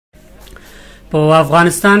په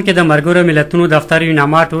افغانستان کې د ملګرو ملتونو دفتر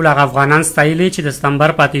یوناما ټول هغه افغانان ستایلي چې د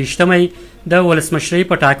سپتمبر په 28مې د ولسمشرۍ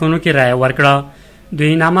په ټاکنو کې رایه ورکړه.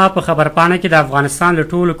 د یوناما په خبرپاڼه کې د افغانستان له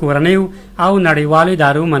ټولو کورنیو او نړیوالو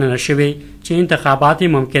ادارو مننه شوې چې انتخابات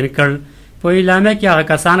ممکن کړل. په اعلامیه کې هغه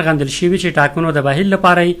کسان غندل شوي چې ټاکنو د بهیر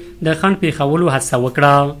لپاره د خنډ پیښولو هڅه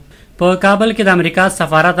وکړه. په کابل کې د امریکا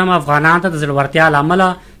سفارت هم افغانانو ته د زړورتیا له امله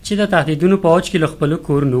چې د تهدیدونو په اوج کې له خپلو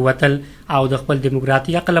کورونو وتل او د خپل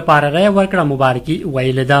دیموکراتیک حق لپاره رایه ورکړه مبارکي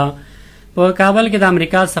ویلې ده. په کابل کې د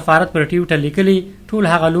امریکا سفارت پر ټویټر لیکلي ټول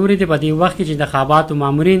هغه لوري دي په دې وخت کې چې انتخاباتو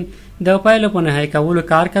مامورین د پایلو په نهایی کولو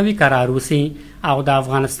کار کوي قرار وسي او د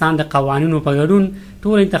افغانستان د قوانینو په ګډون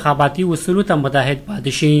ټول انتخاباتي اصولو ته متحد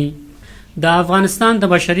پاتې شي. د افغانستان د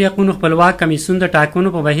بشري حقوقو خپلواک کمیسیون د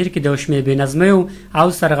ټاکنو په بهیر کې د شمېر بېنظمیو او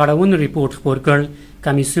سرغړونو ریپورت خپور کړ.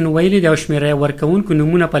 کمیسیون ویلي د شمېر ورکوونکو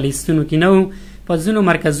نومونه په لیستونو کې نه وو، په ځینو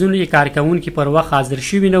مرکزونو کې کارکوونکي پر وخت حاضر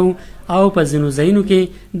شوي نه وو او په ځینو ځایونو کې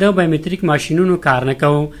د بایومټریک ماشینونو کار نه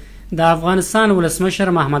کوو. د افغانستان ولسمشر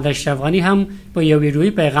محمد اشرف غني هم په یو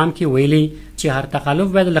ویډیویي پیغام کې ویلي چې هر تخلف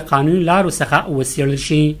باید له قانوني لارو څخه وڅېړل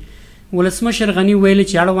شي. ولسمشر غني ویلي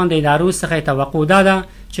چې اړوند ادارو څخه توقع ده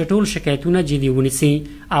چې ټول شکایتونه جدي ونیسي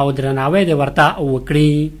او درناوی د ورته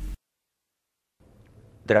وکړي.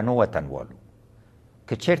 درنو وطنوالو،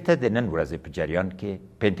 که چیرته د نن ورځې په جریان کې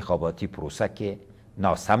په انتخاباتي پروسه کې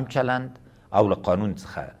ناسم چلند او له قانون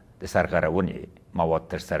څخه د سرغړونې مواد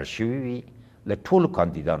ترسره شوي وي، له ټولو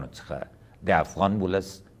کاندیدانو څخه د افغان ولس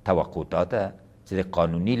توقع ده چې د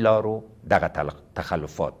قانوني لارو دغه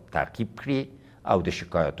تخلفات تعقیب کړي او د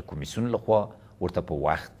شکایاتو کمیسیون لخوا ورته په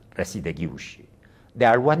وخت رسیدګي وشي. د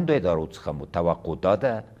اړوندو ادارو څخه مو توقع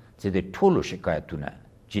ده چې د ټولو شکایتونه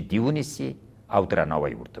جدي ونیسي او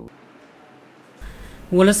درناوی ورته وکړي.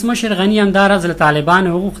 ولسمشر غني همداراز له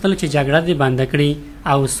طالبانو وغوښتل چې جګړه دې بنده کړي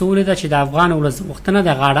او سولې ته چې د افغان ولس غوښتنه د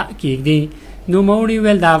غاړه کېږدي. نوموړي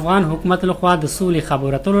ویل د افغان حکومت لخوا د سولې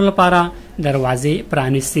خبرو اترو لپاره دروازې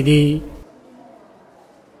پرانیستې دي.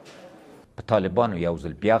 په طالبانو یو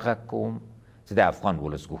ځل بیا غږ کوم چې د افغان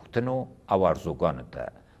ولس غوښتنو او ارزوګانو ته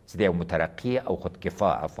چې د یو مترقي او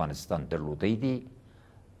خودکفا افغانستان درلودی دي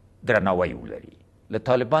درناوی ولري. له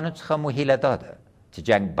طالبانو څخه مو هیله دا ده چې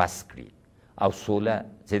جنګ بس کړي او سوله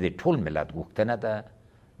چې د ټول ملت غوښتنه ده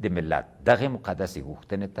د ملت دغه مقدسې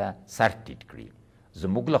غوښتنې ته سر ټیټ کړي.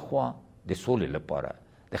 زموږ لخوا د سولې لپاره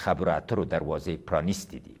د خبرو اترو دروازې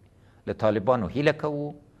پرانیستې دي. له طالبانو هیله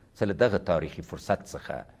کوو چې له دغه تاریخي فرصت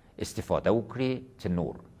څخه استفاده وکړي چې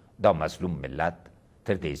نور دا مظلوم ملت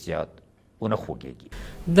تر دې زیات ونه خوږېږي.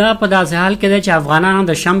 دا په داسې حال کې دی چې افغانان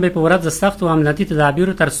د شنبې په ورځ د سختو امنیتي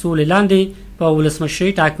تدابیرو تر سولې لاندې په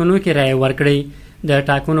ولسمشرۍ ټاکنو کې رایه ورکړې. د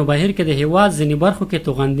ټاکنو بهیر کې د هېواد ځینې برخو کې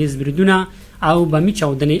توغندیز بریدونه او بمي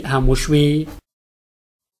چاودنې هم وشوې.